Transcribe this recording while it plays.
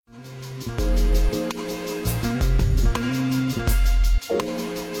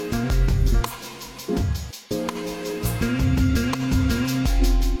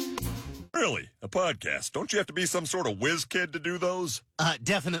podcast. Don't you have to be some sort of whiz kid to do those?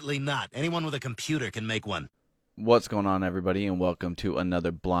 Definitely not. Anyone with a computer can make one. What's going on, everybody, and welcome to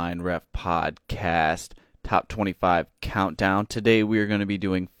another Blind Ref podcast, Top 25 Countdown. Today we are going to be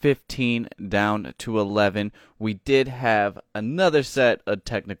doing 15 down to 11. We did have another set of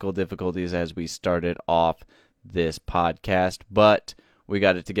technical difficulties as we started off this podcast, but we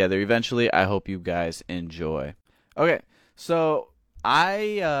got it together eventually. I hope you guys enjoy. Okay, so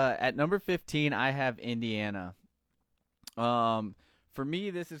at number 15, I have Indiana. For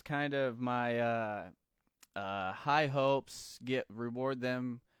me, this is kind of my high hopes, reward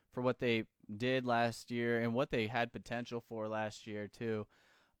them for what they did last year and what they had potential for last year too.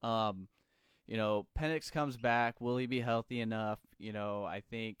 Penix comes back. Will he be healthy enough? I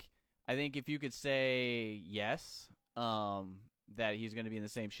think if you could say yes, that he's going to be in the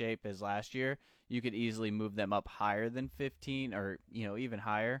same shape as last year, you could easily move them up higher than 15 or, even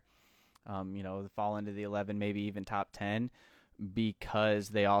higher, fall into the 11, maybe even top 10, because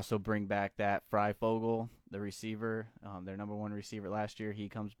they also bring back that Freifogel, the receiver, their number one receiver last year. He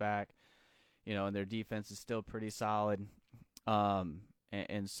comes back, and their defense is still pretty solid. And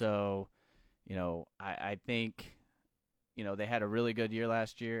so, I think, they had a really good year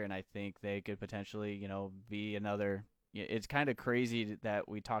last year, and I think they could potentially, be another. It's kind of crazy that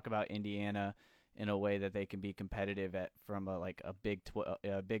we talk about Indiana in a way that they can be competitive from a Big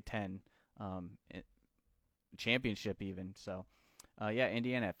Ten championship even. So,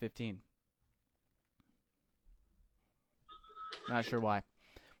 Indiana at 15. Not sure why,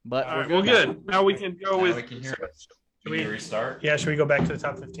 but we're good. Now we can go with. We can hear it. Should we restart? Yeah, should we go back to the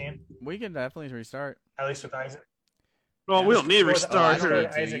top 15? We can definitely restart. At least with Isaac. Well, we don't need to restart. You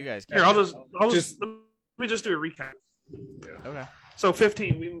guys can. Here, I'll just let me just do a recap. Yeah. Okay. So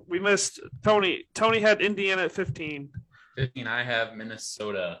 15, we missed Tony. Tony had Indiana at 15. 15, I have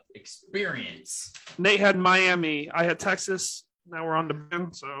Minnesota experience. Nate had Miami. I had Texas. Now we're on to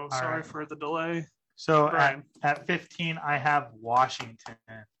Ben, so sorry right. for the delay. So at 15, I have Washington.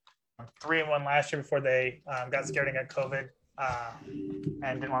 3-1 last year before they got scared and got COVID.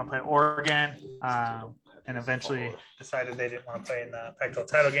 And didn't want to play Oregon. And eventually decided they didn't want to play in the Pac-12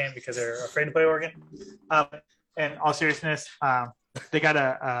 title game because they're afraid to play Oregon. In all seriousness, they got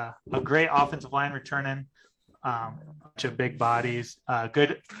a great offensive line returning, a bunch of big bodies,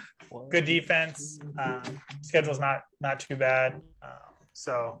 good defense. Schedule's not too bad.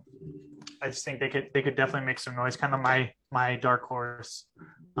 So I just think they could definitely make some noise. Kind of my dark horse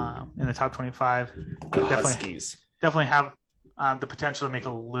in the top 25. Definitely have the potential to make a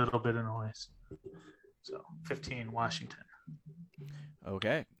little bit of noise. So 15, Washington.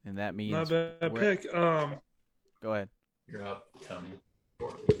 Okay, and that means not bad pick. Go ahead. You're up, Tony.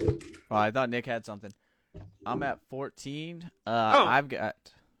 Oh, I thought Nick had something. I'm at 14. I've got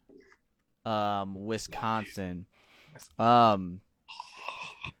Wisconsin.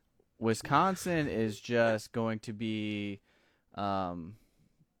 Wisconsin is just going to be I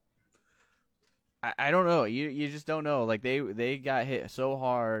don't know. You just don't know. Like they got hit so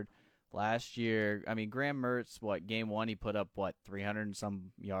hard last year. I mean, Graham Mertz, game one he put up 300 and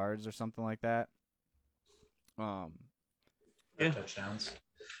some yards or something like that. Touchdowns.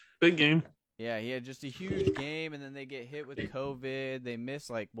 Big game. Yeah, he had just a huge game, and then they get hit with COVID. They missed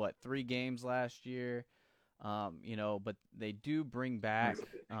 3 games last year. But they do bring back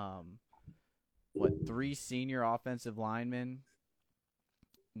 3 senior offensive linemen,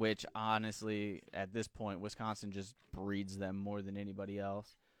 which honestly at this point Wisconsin just breeds them more than anybody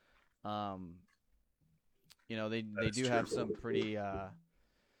else. They do have some pretty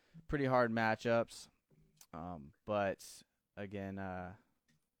hard matchups. But again,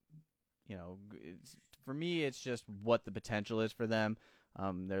 for me, it's just what the potential is for them.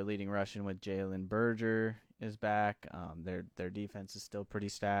 Their leading Russian with Jalen Berger is back. Their defense is still pretty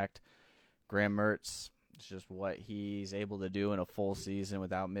stacked. Graham Mertz, it's just what he's able to do in a full season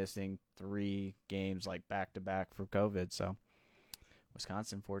without missing 3 games back to back for COVID. So,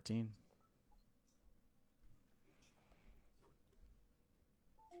 Wisconsin 14.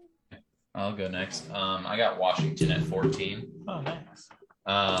 I'll go next. I got Washington at 14. Oh, nice.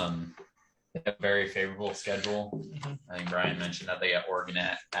 They have a very favorable schedule. Mm-hmm. I think Brian mentioned that they got Oregon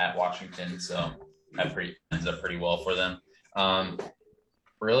at Washington, so that ends up pretty well for them.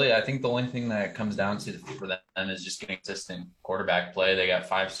 Really, I think the only thing that comes down to for them is just getting consistent quarterback play. They got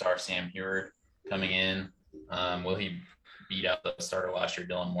 5-star Sam Heward coming in. Will he beat out the starter last year,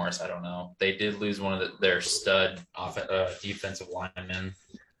 Dylan Morris? I don't know. They did lose one of their stud defensive linemen,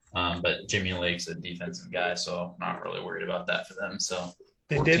 but Jimmy Lake's a defensive guy, so I'm not really worried about that for them. So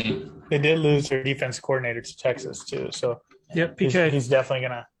they did lose their defense coordinator to Texas too. So yep, PK. He's definitely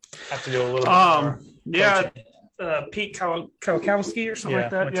gonna have to do a little bit more. Yeah, coaching. Pete Kowalski or something like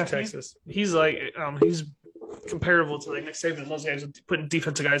that. went to Yeah, Texas. he's like he's comparable to like Nick Saban and those guys putting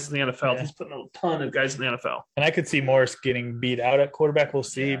defensive guys in the NFL. Yeah. He's putting a ton of guys in the NFL. And I could see Morris getting beat out at quarterback. We'll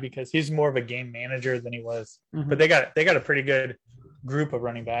see Yeah. because he's more of a game manager than he was. Mhm. But they got a pretty good group of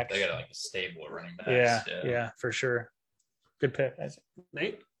running backs. They got like a stable of running backs. Yeah, for sure. Good pick. Isaac.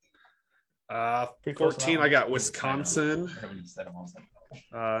 Nate, Pretty close 14. to that I got Wisconsin.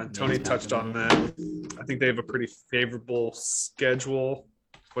 Tony touched on that. I think they have a pretty favorable schedule.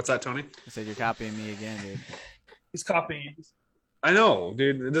 What's that, Tony? I said you're copying me again, dude. He's copying. I know,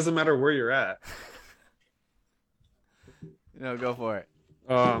 dude. It doesn't matter where you're at. No, go for it.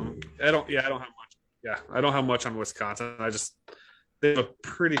 I don't have much. Yeah, I don't have much on Wisconsin. They have a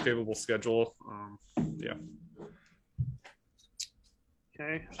pretty favorable schedule. Yeah.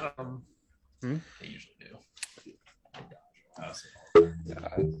 Okay. They usually do.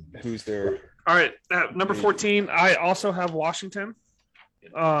 Who's there? All right. At number 14, I also have Washington.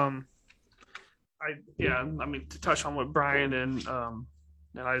 To touch on what Brian and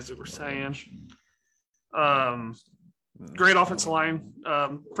Isaac were saying. Great offensive line.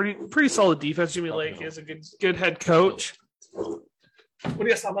 Pretty solid defense. Jimmy Lake is a good head coach. What do you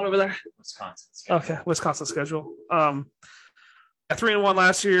guys talking about over there? Wisconsin. Okay, Wisconsin schedule. At 3-1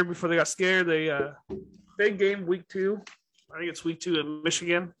 last year before they got scared. They big game week 2. I think it's week 2 in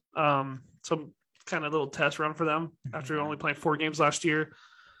Michigan. Some kind of little test run for them after only playing 4 games last year.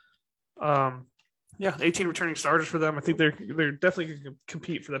 18 returning starters for them. I think they're definitely going to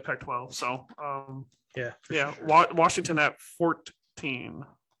compete for the Pac-12. So Sure. Washington at 14.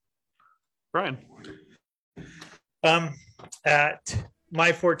 Brian. At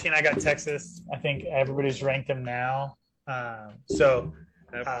my 14, I got Texas. I think everybody's ranked them now.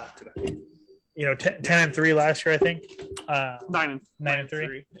 10-3 last year, I think.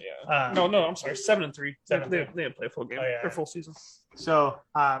 9-3. Yeah. No, I'm sorry. 7-3. 7-3. They didn't play a full game. Oh, yeah. Their full season. So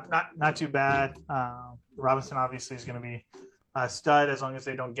not too bad. Robinson obviously is going to be a stud as long as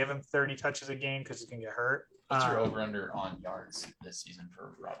they don't give him 30 touches a game because he can get hurt. What's your over/under on yards this season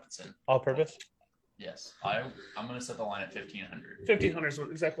for Robinson? All purpose? Yes, I'm going to set the line at 1,500. 1,500 is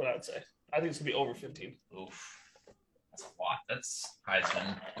exactly what I would say. I think it's going to be over 15. Oof, that's a lot. That's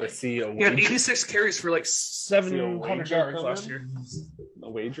Heisman. Let's see a He had wager. 86 carries for like 700 wager yards come last in? year. A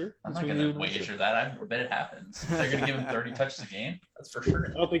wager? I'm not going to wager that. I bet it happens. They're going to give him 30 touches a game. That's for sure.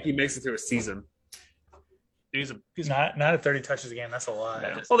 I don't think he makes it through a season. He's Not at 30 touches a game. That's a lot.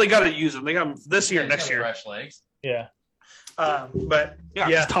 Yeah. well, they got to use him. They got him this year, He's next got year. fresh legs. Yeah. But Yeah, yeah.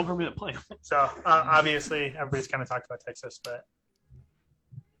 just tell him to play. So obviously everybody's kind of talked about Texas, but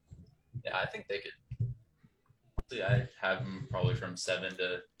Yeah, I think they could. I have them probably from 7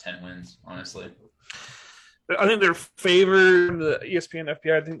 to 10 wins, honestly. I think they're favored. The ESPN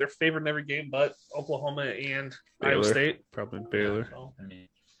FPI. I think they're favored in every game, but Oklahoma and Iowa Baylor. State. Probably Baylor. So, I mean,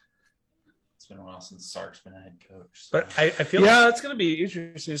 it's been a while since Sark's been a head coach. So. but I feel yeah, it's going to be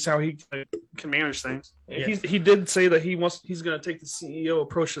interesting to see how he can manage things. Yeah. He did say that he's going to take the CEO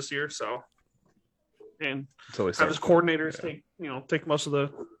approach this year. So, and Until they have start. his coordinators take most of the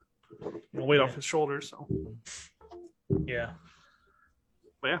weight off his shoulders. So, yeah.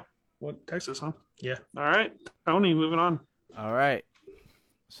 but yeah, what Texas, huh? Yeah. All right, Tony, moving on. All right.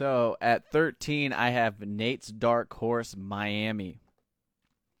 So at 13, I have Nate's dark horse, Miami.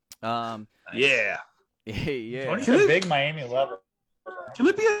 Yeah. Yeah. Tony's a big Miami lover. Can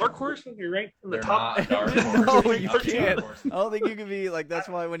it be a dark horse when you're ranked in the They're top? not dark No, horse. you Not can't. dark horse. I don't think you can be like. That's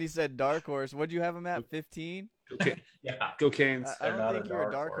why when he said dark horse, what'd you have him at? 15? Yeah. Go Canes. I They're not don't a think you're a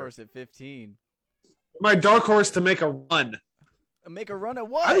dark dark horse. horse at 15. My dark horse to make a run. Make a run at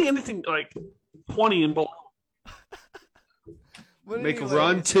what? I think anything like 20 and below. What do Make you a mean,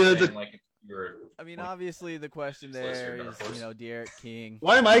 run like- to the. Saying, like, if you're I mean, obviously the question Useless or there dark is, horse? Derek King.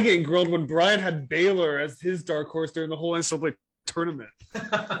 Why am I getting grilled when Brian had Baylor as his dark horse during the whole NCAA tournament?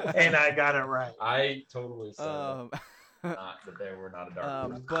 And I got it right. I totally said Um, not that they were not a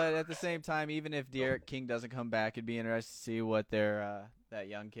dark horse. but at the same time, even if Derek King doesn't come back, it'd be interesting to see what their that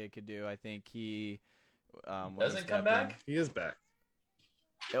young kid could do. I think he when he Doesn't come stepped back? He is back.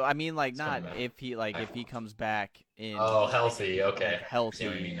 in- I mean, like He's not coming back. if he comes back in Oh, healthy. Okay. like, See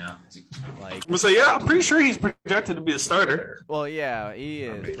what you mean healthy. now. Like, I'm gonna say, yeah, I'm pretty sure he's projected to be the starter. well, yeah, he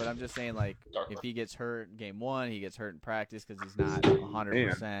is. But I'm just saying, like, Dark if horse. he gets hurt game 1, he gets hurt in practice because he's not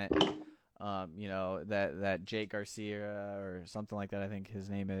 100%. That Jake Garcia or something like that, I think his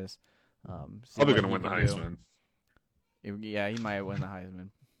name is. See Probably what gonna he win the can do. Heisman. Yeah, he might win the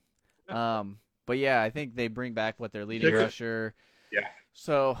Heisman. But yeah, I think they bring back what their leading Pick it. rusher. Yeah.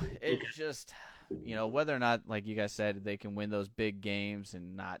 So it just whether or not, like you guys said, they can win those big games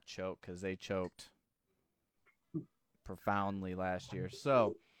and not choke, because they choked profoundly last year.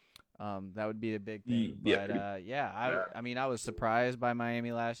 So that would be a big thing. Yeah. But I mean, I was surprised by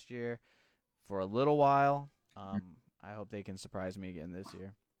Miami last year for a little while. I hope they can surprise me again this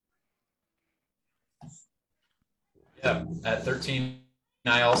year. Yeah, at 13,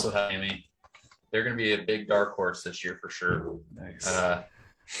 I also have Miami. They're going to be a big dark horse this year for sure. Nice. The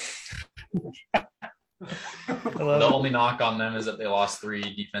only knock on them is that they lost 3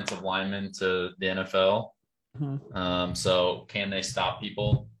 defensive linemen to the NFL. So can they stop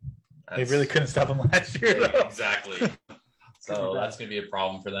people? They really couldn't stop him last year, though. Exactly. So that's going to be a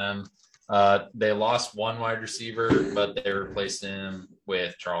problem for them. They lost 1 wide receiver, but they replaced him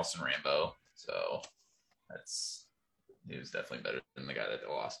with Charleston Rambo. So he was definitely better than the guy that they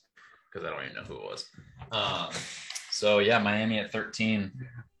lost, because I don't even know who it was. So yeah, Miami at 13.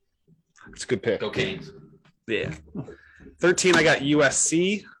 It's a good pick. Go Canes. Yeah. 13, I got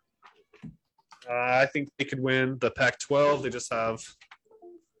USC. I think they could win the Pac-12. They just have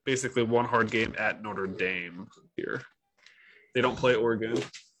basically one hard game at Notre Dame here. They don't play Oregon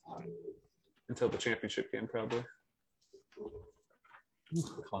until the championship game, probably.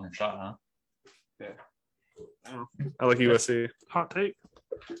 Calling your shot, huh? Yeah. I like USC. Hot take.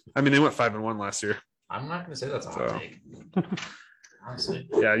 I mean, they went 5-1 last year. I'm not going to say that's a hot take. Honestly.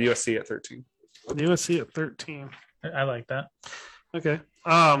 Yeah, USC at 13. USC at 13. I like that. Okay.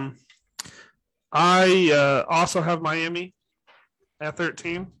 I also have Miami at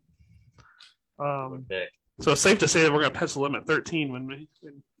 13. So it's safe to say that we're going to pencil them at 13 when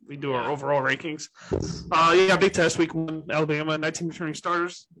we do our overall rankings. Yeah, big test week 1, Alabama, 19 returning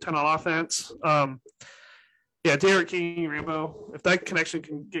starters, 10 on offense. Yeah, Derek King, Rambo. If that connection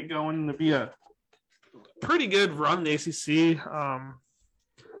can get going, it'd be a pretty good run in the ACC.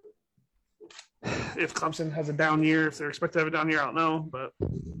 If Clemson has a down year, if they're expected to have a down year, I don't know, but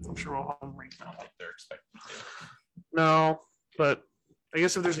I'm sure we'll have them ranked now. Like they're expecting to. No, but I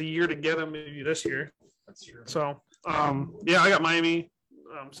guess if there's a year to get them, maybe this year. That's true. So, yeah, I got Miami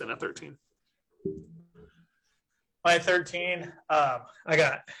sitting at 13. My 13, I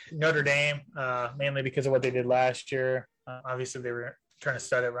got Notre Dame, mainly because of what they did last year. Obviously, they were trying to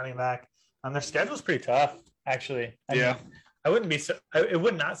start at running back. Their schedule's pretty tough, actually. I mean, it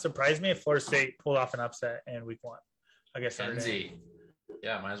would not surprise me if Florida State pulled off an upset in week 1. I guess Kenzie.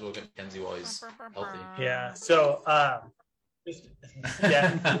 Yeah, might as well get Kenzie while he's healthy. Yeah. So, just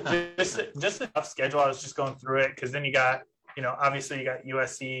a tough schedule. I was just going through it because then you got, obviously you got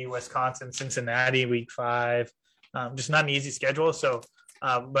USC, Wisconsin, Cincinnati, week 5. Just not an easy schedule. So,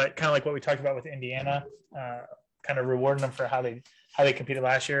 but kind of like what we talked about with Indiana, kind of rewarding them for how they competed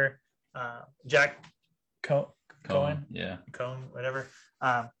last year. Jack Cohen, whatever.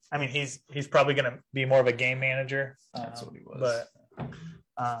 I mean, he's probably going to be more of a game manager. That's what he was. But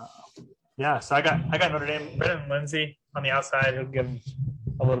yeah, so I got Notre Dame. Brennan Lindsay on the outside, who'll give him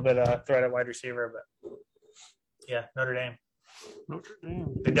a little bit of threat at wide receiver. But yeah, Notre Dame.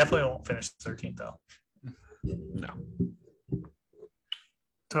 They definitely won't finish 13th though. No.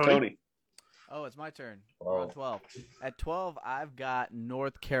 Tony. Oh, it's my turn. We're on 12. At 12, I've got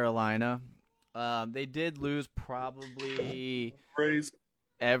North Carolina. They did lose probably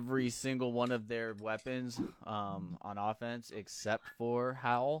every single one of their weapons on offense except for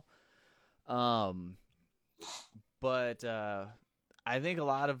Howell. But I think a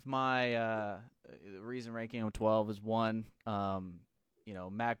lot of my reason ranking him 12 is one,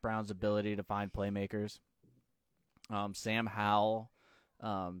 Mac Brown's ability to find playmakers. Sam Howell,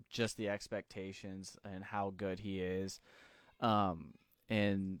 just the expectations and how good he is.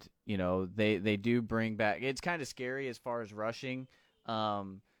 And, they do bring back – it's kind of scary as far as rushing.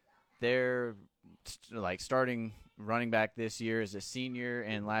 They're starting running back this year as a senior,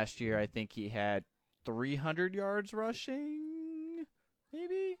 and last year I think he had 300 yards rushing,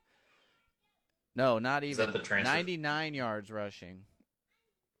 maybe? No, not even. Is that the transfer? 99 yards rushing.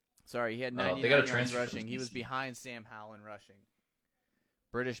 Sorry, he had 99 yards rushing. He was behind Sam Howell in rushing.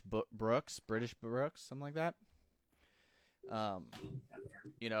 British Brooks, something like that.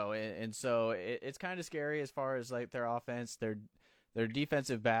 And so it's kind of scary as far as their offense. Their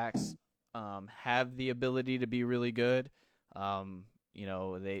defensive backs have the ability to be really good.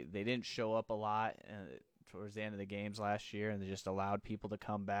 They didn't show up a lot towards the end of the games last year, and they just allowed people to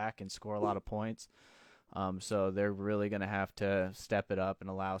come back and score a lot of points. So they're really going to have to step it up and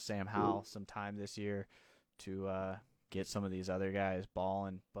allow Sam Howell some time this year to get some of these other guys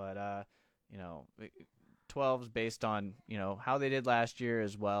balling. But 12 is based on how they did last year,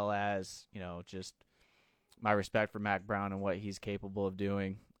 as well as just my respect for Mac Brown and what he's capable of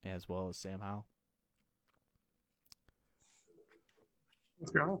doing, as well as Sam Howell.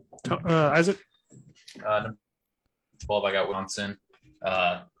 Let's go. Isaac. Number 12, I got Wisconsin.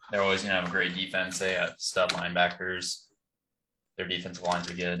 They're always going to have a great defense. They have stud linebackers. Their defensive lines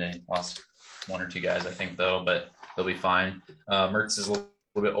are good. They lost one or two guys, I think, though, but they'll be fine. Mertz is a little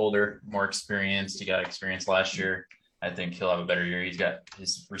bit older, more experienced. He got experience last year. I think he'll have a better year. He's got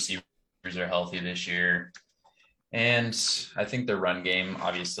his receivers are healthy this year. And I think their run game,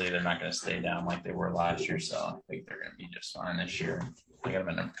 obviously, they're not going to stay down like they were last year. So I think they're going to be just fine this year. I got them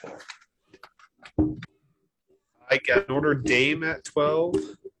at number 12. I got Notre Dame at 12.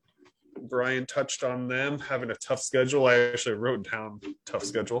 Brian touched on them having a tough schedule. I actually wrote down tough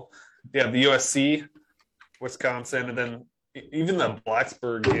schedule. Yeah, the USC, Wisconsin, and then even the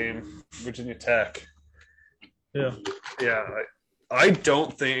Blacksburg game, Virginia Tech. Yeah. Yeah. I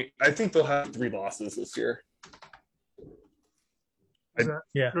think they'll have 3 losses this year.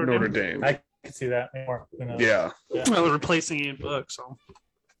 Yeah. Notre Dame. I could see that more. Yeah. Well, they're replacing Ian Book, so.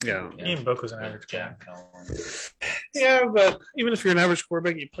 Yeah. Ian Book was an average guy. Yeah, but even if you're an average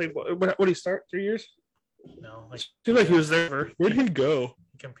quarterback, you played what did he start? 3 years? No, like I feel like he was there. Where did he go?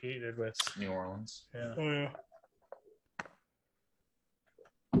 he competed with. New Orleans. Yeah. Oh, yeah.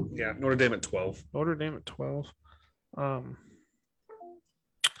 Yeah. Notre Dame at 12. Notre Dame at 12.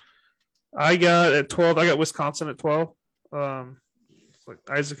 I got at 12. I got Wisconsin at 12. Like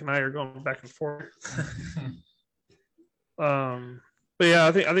Isaac and I are going back and forth. But yeah,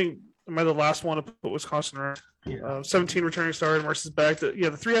 I think am I the last one to put Wisconsin around? 17 returning starter versus back. The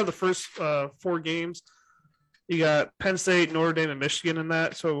 3 out of the first 4 games. You got Penn State, Notre Dame, and Michigan in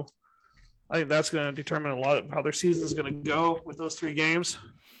that. So I think that's going to determine a lot of how their season is going to go with those 3 games.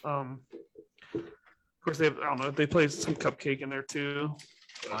 Of course, they played some cupcake in there too.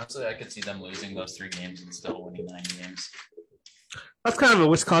 Honestly, I could see them losing those 3 games and still winning 9 games. That's kind of a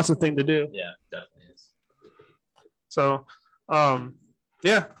Wisconsin thing to do. Yeah, definitely is. So,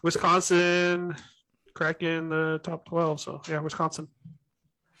 yeah, Wisconsin cracking the top 12. So, yeah, Wisconsin.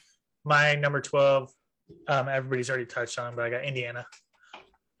 My number 12, everybody's already touched on, but I got Indiana.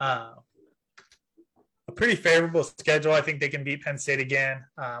 A pretty favorable schedule. I think they can beat Penn State again.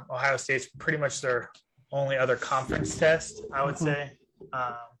 Ohio State's pretty much their only other conference test, I would say.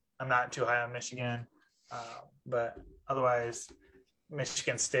 I'm not too high on Michigan, but otherwise,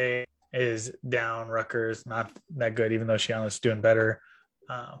 Michigan State is down. Rutgers not that good, even though Shiano's doing better.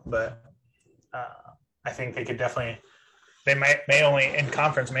 But I think they could definitely. They may only in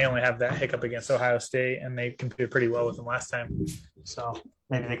conference may only have that hiccup against Ohio State, and they competed pretty well with them last time. So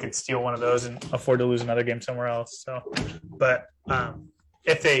maybe they could steal one of those and afford to lose another game somewhere else. So, but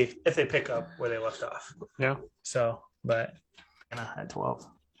if they pick up where they left off, Yeah. So, but at 12.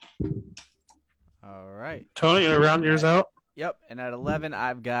 All right. Tony, you round yours out. Yep. And at 11,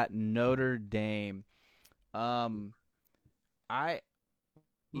 I've got Notre Dame. With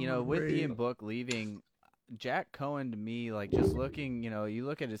Ian Book leaving, Jack Cohen to me, like just looking, you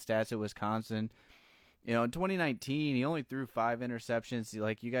look at his stats at Wisconsin. In 2019, he only threw 5 interceptions.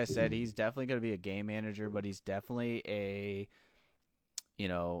 Like you guys said, he's definitely going to be a game manager, but he's definitely what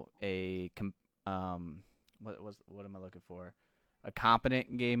am I looking for? A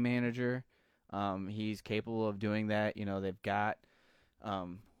competent game manager. He's capable of doing that. They've got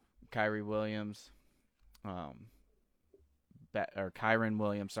Kyrie Williams, Kyron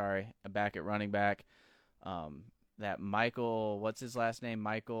Williams, back at running back. That Michael, what's his last name?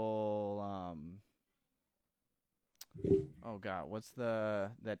 Michael. Oh God, what's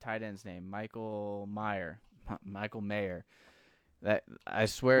that tight end's name? Michael Mayer. That I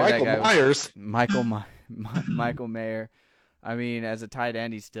swear Michael that guy Myers. Michael Mayer. I mean, as a tight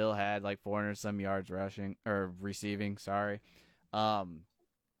end, he still had like 400 some yards rushing or receiving. Sorry. I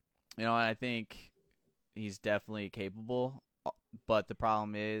think he's definitely capable, but the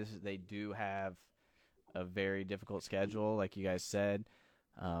problem is they do have a very difficult schedule, like you guys said.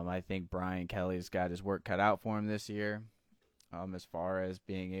 I think Brian Kelly's got his work cut out for him this year, as far as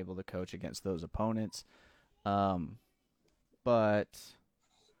being able to coach against those opponents. But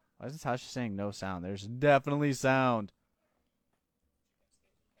why is Natasha saying no sound? There's definitely sound.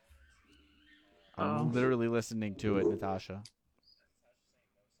 I'm literally listening to it, Natasha.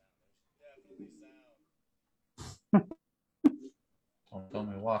 Don't tell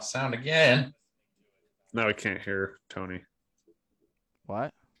me we lost sound again. Now I can't hear Tony.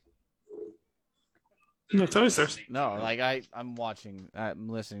 What? No, Tony's there. No, like I'm listening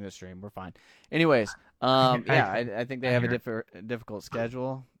to the stream. We're fine. Anyways, I think they have a difficult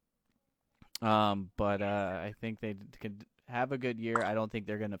schedule. But I think they could have a good year. I don't think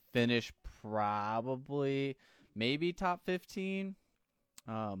they're going to finish maybe top 15.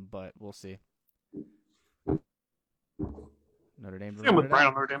 But we'll see. Notre Dame. I'm with Brian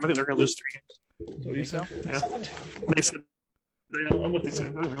on Notre Dame. I think they're going to lose 3 games. You think so? Yeah. They said, I'm with these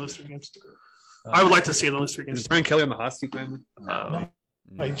guys. They're going to lose 3 games. I would like to see them lose 3 Is games. Brian Kelly on the hot seat, man? Oh,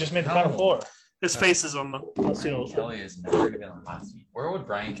 he just made the Final Four. His face is on the. Brian Kelly is never going to be on the hot seat. Where would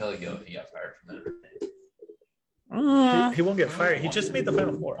Brian Kelly go if he got fired from Notre Dame? He won't get fired. He just made the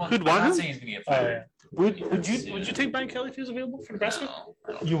Final Four. Well, Who'd I'm want not him? saying he's going to get fired. Would you take Brian Kelly if he was available for Nebraska? No,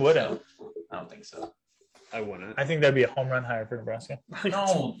 I don't You think wouldn't. so. I don't think so. I wouldn't. I think that'd be a home run hire for Nebraska.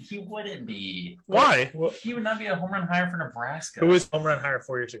 No, he wouldn't be. Why? He would not be a home run hire for Nebraska. Who was home run hire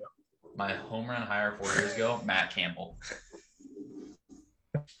 4 years ago? My home run hire 4 years ago? Matt Campbell.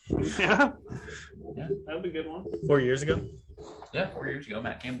 Yeah. Yeah. That would be a good one. 4 years ago? Yeah, 4 years ago,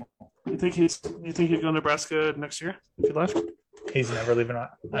 Matt Campbell. You think he'd go to Nebraska next year if he left? He's never leaving Iowa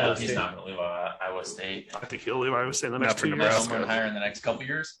No, he's State. not going to leave Iowa State. I think he'll leave Iowa State in the Not next for 2 My years. home run hire in the next couple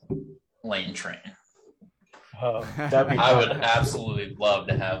years? Lane Train. Oh, that'd be I would fun. absolutely love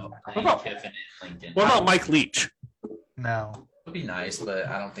to have Lane about- Kiffin in Lincoln. What about Mike Leach? No, It would be nice, but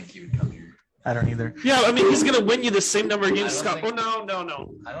I don't think he would come here. I don't either. Yeah, I mean he's going to win you the same number of games. I Scott. don't Oh think-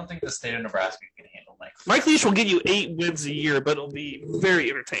 no. I don't think the state of Nebraska can handle Mike. Mike Leach will get you 8 wins a year, but it'll be very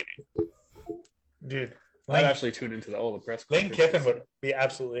entertaining. Dude, I'd Lane, actually tune into all the press. Lane conferences. Kiffin would be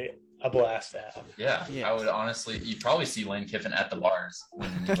absolutely a blast to have. Yeah, Yeah. I would honestly. You'd probably see Lane Kiffin at the bars when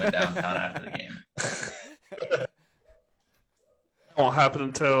he went downtown after the game. Won't happen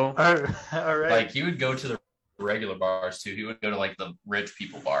until All right. Like he would go to the regular bars too. He would go to like the rich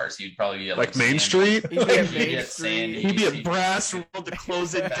people bars. He'd probably be at Like Main Sandy. Street? He'd be at He'd be Main at Sandy. Street. he'd be at Brass Road to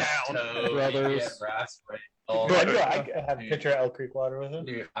close it down. Brothers. I'd have a picture of Elk Creek water with him.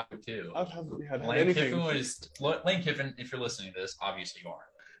 Dude, I would too. I'd have Lane anything. Kiffin was Lane Kiffin. If you're listening to this, obviously you aren't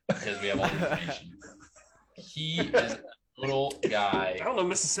because we have all the information. He is a little guy I don't know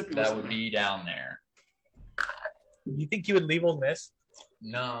Mississippi. that would be down there. You think you would leave Ole Miss?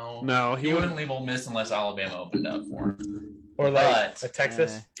 No, No, he wouldn't leave Ole Miss unless Alabama opened up for him. Or like But- a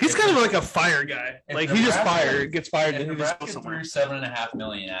Texas? He's kind of like a fire guy. If Like he just Nebraska- gets fired, If and he just Nebraska goes somewhere. threw $7.5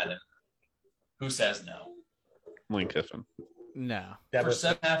 million at him, who says no? Lane Kiffin, No. That For was-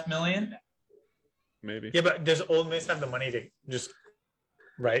 $7.5 million? maybe. Yeah, but does Ole Miss have the money to just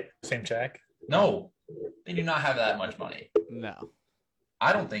write same check? No, they do not have that much money. No.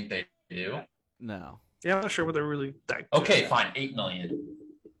 I don't think they do. No. Yeah, I'm not sure whether really that. Okay, fine, $8 million.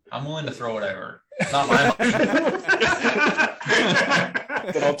 I'm willing to throw whatever. It's not my money.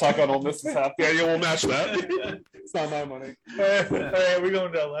 Then I'll talk on Ole Miss's half. Yeah, you won't match that. It's not my money. All right, we're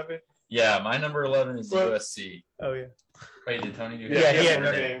going to 11. Yeah, my number 11 is Well- USC. Oh, yeah. Wait, did Tony do Yeah, he had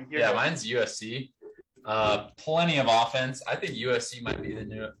Notre Notre Dame. Dame. You're Yeah, good. mine's USC. Plenty of offense. I think USC might be the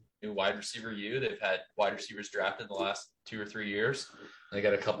new wide receiver U. They've had wide receivers drafted the last 2 or 3 years. They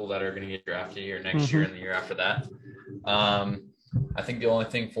got a couple that are going to get drafted here next year and the year after that. I think the only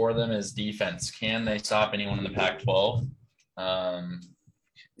thing for them is defense. Can they stop anyone in the Pac-12?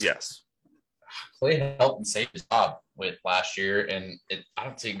 Yes. Clay helped and saved his job with last year, and I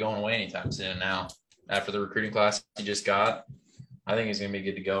don't see it going away anytime soon now. After the recruiting class he just got, I think he's going to be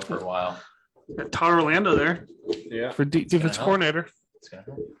good to go for a while. Got Todd Orlando there Yeah. for defense help. coordinator. It's going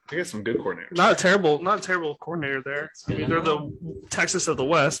to help. They got some good coordinators. Not a terrible coordinator there. I mean, they're the Texas of the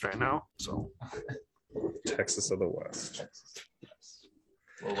West right now. So Texas of the West. Texas.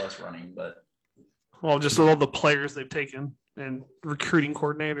 A little less running, but well, just all the players they've taken and recruiting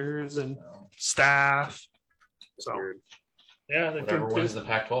coordinators and staff. So yeah, they whatever did. wins the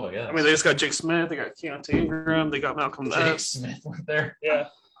Pac-12, I guess. I mean, they just got Jake Smith, they got Keontae Ingram, they got Malcolm Jake Ness. Smith went there. Yeah.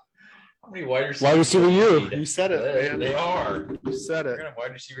 How many wide receivers? Wide receiver do you. need? You said it, They, man. they are. You said They're it. going to have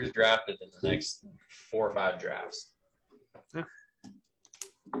wide receivers drafted in the next 4 or 5 drafts.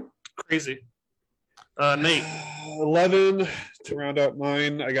 Crazy. Nate. 11 to round out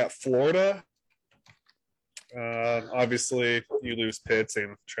mine. I got Florida. Obviously, you lose Pitts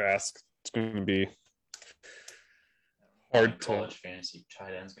and Trask. It's going to be hard to College fantasy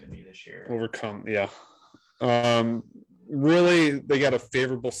tight end's going to be this year. overcome. Yeah. Really, they got a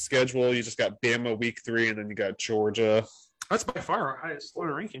favorable schedule. You just got Bama week 3, and then you got Georgia. That's by far our highest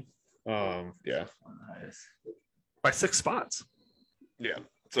Florida ranking Yeah. Nice. by 6 spots. Yeah.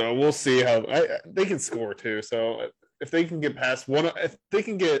 So we'll see how they can score too. So if they can get past if they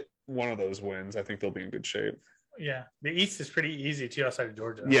can get one of those wins, I think they'll be in good shape. Yeah. The East is pretty easy, too, outside of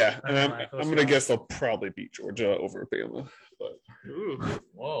Georgia. Yeah, I and don't I'm like going those to guys. guess they'll probably beat Georgia over Bama. But Ooh.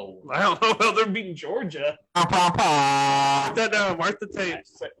 Whoa. I don't know how they're beating Georgia. That Martha Tate.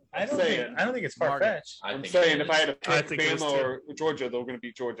 I don't think it's far fetched. I I'm think saying it if I had to I pick think it is Bama too. or Georgia, they're going to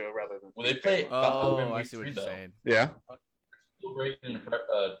beat Georgia rather than. Well, they play. Oh, in I week see what 3, you're though. saying. Yeah. Still great in a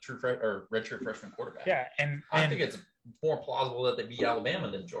true redshirt freshman quarterback. Yeah, and I think it's more plausible that they beat Alabama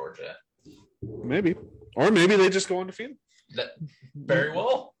than Georgia. Maybe, or maybe they just go undefeated. That very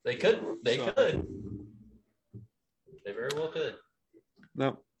well. They could. They So- could. They very well could.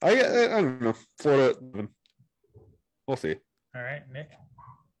 No, I don't know. Florida, we'll see. All right, Nick.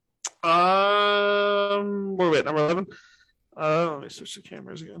 Where are we at? Number 11. Let me switch the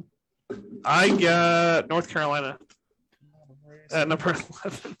cameras again. I got North Carolina at number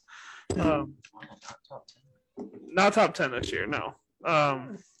 11. Not top 10 this year, no.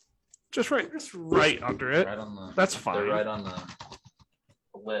 Just right under it. Right on the. That's fine. They're right on the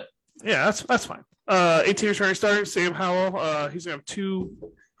lip. Yeah, that's fine. 18 returning starters, Sam Howell. He's gonna have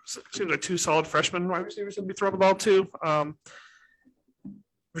seems like two solid freshman wide receivers to be throwing the ball to.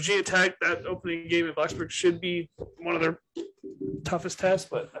 Virginia Tech, that opening game in Blacksburg should be one of their toughest tests,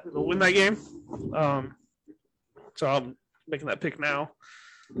 but I think they'll win that game. So I'm making that pick now,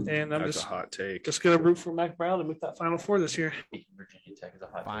 and I'm That's just a hot take. gonna root for Mac Brown to make that Final Four this year. Virginia Tech is a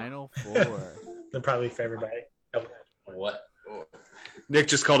hot. Final Four. They're probably favored by. What? Oh, Nick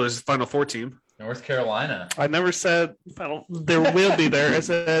just called his Final Four team. North Carolina. I never said final. There will be there. I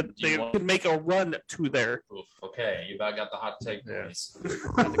said You they want- could make a run to there. Oof, okay, you about got the hot take, boys.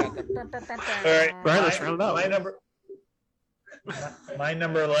 All right, Right, let's round it out. My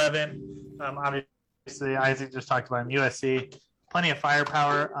number 11. Obviously, Isaac just talked about him. USC, plenty of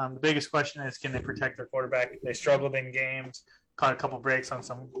firepower. The biggest question is, can they protect their quarterback? They struggled in games, caught a couple breaks on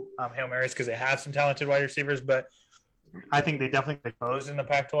some Hail Marys because they have some talented wide receivers, but I think they definitely exposed in the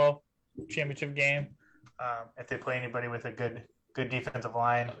Pac-12 championship game. If they play anybody with a good defensive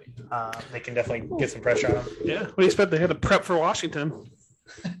line, they can definitely get some pressure on them. Yeah. What do you expect? They had to prep for Washington.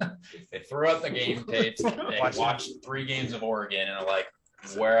 They threw out the game tapes. They watched 3 games of Oregon and are like,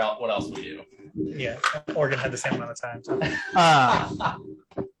 "Where else? What else we do?" Yeah, Oregon had the same amount of time. So.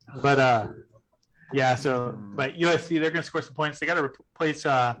 But USC, they're going to score some points. They got to replace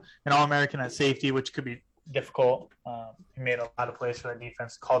an All-American at safety, which could be difficult. He made a lot of plays for that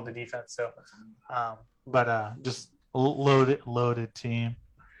defense, called the defense. So, just loaded team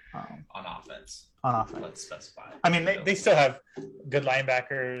On offense. on offense. Let's specify. I mean, they still have good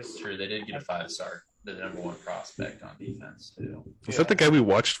linebackers. True, they did get a 5-star, the number 1 prospect on defense too. Is that the guy we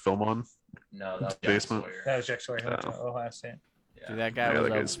watched film on? No, that was Basement. Jack Sawyer. That was Jack Sawyer. Oh. Ohio State. Yeah. Dude, that guy Yeah, was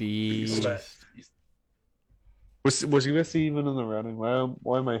that a guy's beast. But Was USC even in the running?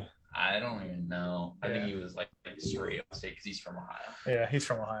 Why am I? I don't even know. I think Yeah. he was like straight up state because he's from Ohio. yeah, he's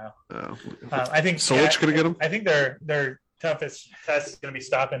from Ohio. Oh. I think Solich gonna get him? I think their toughest test is going to be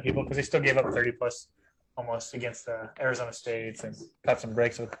stopping people because they still gave up 30 plus almost against Arizona State and got some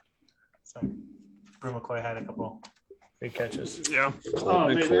breaks with some. Brew McCoy had a couple big catches. Yeah. Oh,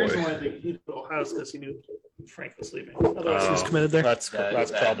 man, McCoy. the reason why I think he put Ohio is because he knew Frank was leaving. Otherwise, he was committed there. That's That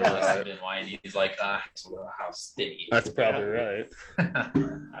probably must have right. been why he's like, Ohio State. That's probably right.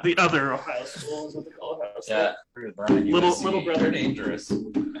 The other Ohio school is what they call Ohio State. Yeah, Brian, Little USC, brother. They're dangerous. I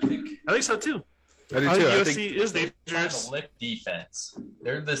think. I think so too. I do I too. think I USC think is Trying dangerous. to lick defense.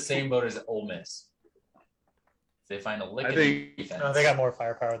 They're the same boat as Ole Miss. If they find a lick I in think- defense. No, they got more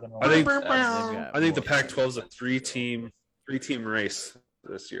firepower than. I think- Yeah, I think the boy. Pac-12 is a three-team race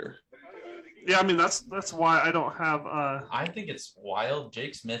this year. Yeah, I mean that's why I don't have. I think it's wild.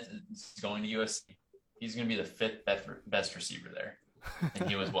 Jake Smith is going to USC. He's going to be the 5th best receiver there, and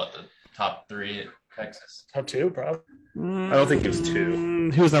he was what, the top 3 at Texas. Top 2, probably. I don't think he was 2.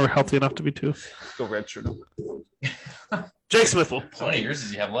 He was never healthy enough to be 2. Go redshirt him. Jake Smith will. How many years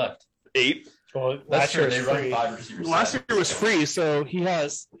does he have left? 8. Well, That's last true. year They was run free. 5 receivers. Last set. year was free, so he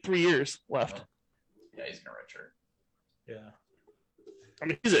has 3 years left. Yeah, he's going to redshirt. Yeah. I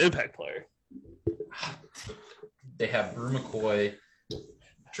mean, he's an impact player. They have Brew McCoy,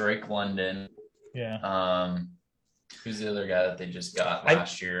 Drake London. Yeah. Who's the other guy that they just got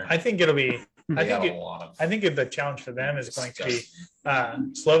last year? I think it'll be. They got a lot of. I think the challenge for them is going to be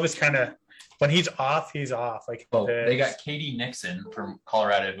Slovis kind of when he's off, he's off. Like Well, they got Katie Nixon from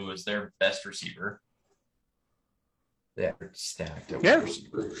Colorado, who was their best receiver. They're stacked at Yeah. wide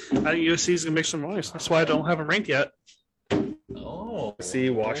receiver. I think USC is gonna make some noise. That's why I don't have him ranked yet. Oh, See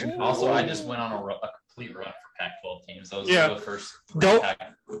Washington. Also, I just went on a complete run for Pac-12 teams. Those Yeah. were the first Don't-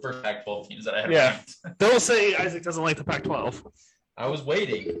 Pac-12 teams that I had Yeah. ranked. They'll say Isaac doesn't like the Pac-12. I was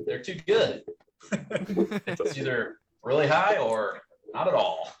waiting. They're too good. It's either really high or not at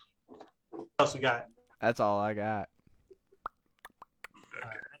all. What else we got? That's all I got.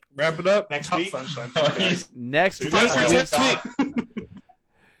 Wrap it up. Next Top week? sunshine. Next Next week,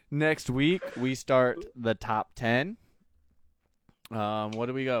 next week we start the top 10. What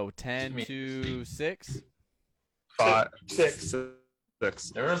do we go? 10 to 6? 5, 6.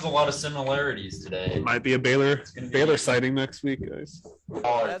 6. There was a lot of similarities today. Might be a Baylor gonna be- Baylor sighting next week, guys.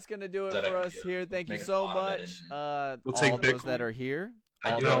 That's gonna do it That I for can us do. here. Thank you Make a so lot of it much. We'll All take of those Bitcoin. that are here,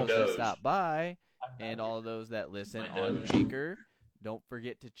 I all do those that Doge. stop by, and all of those that listen My on Doge. Anchor. Don't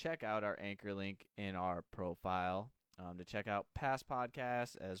forget to check out our Anchor link in our profile to check out past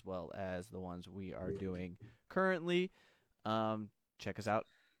podcasts as well as the ones we are doing currently. Check us out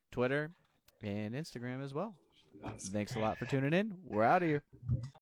Twitter and Instagram as well. Thanks a lot for tuning in. We're out of here.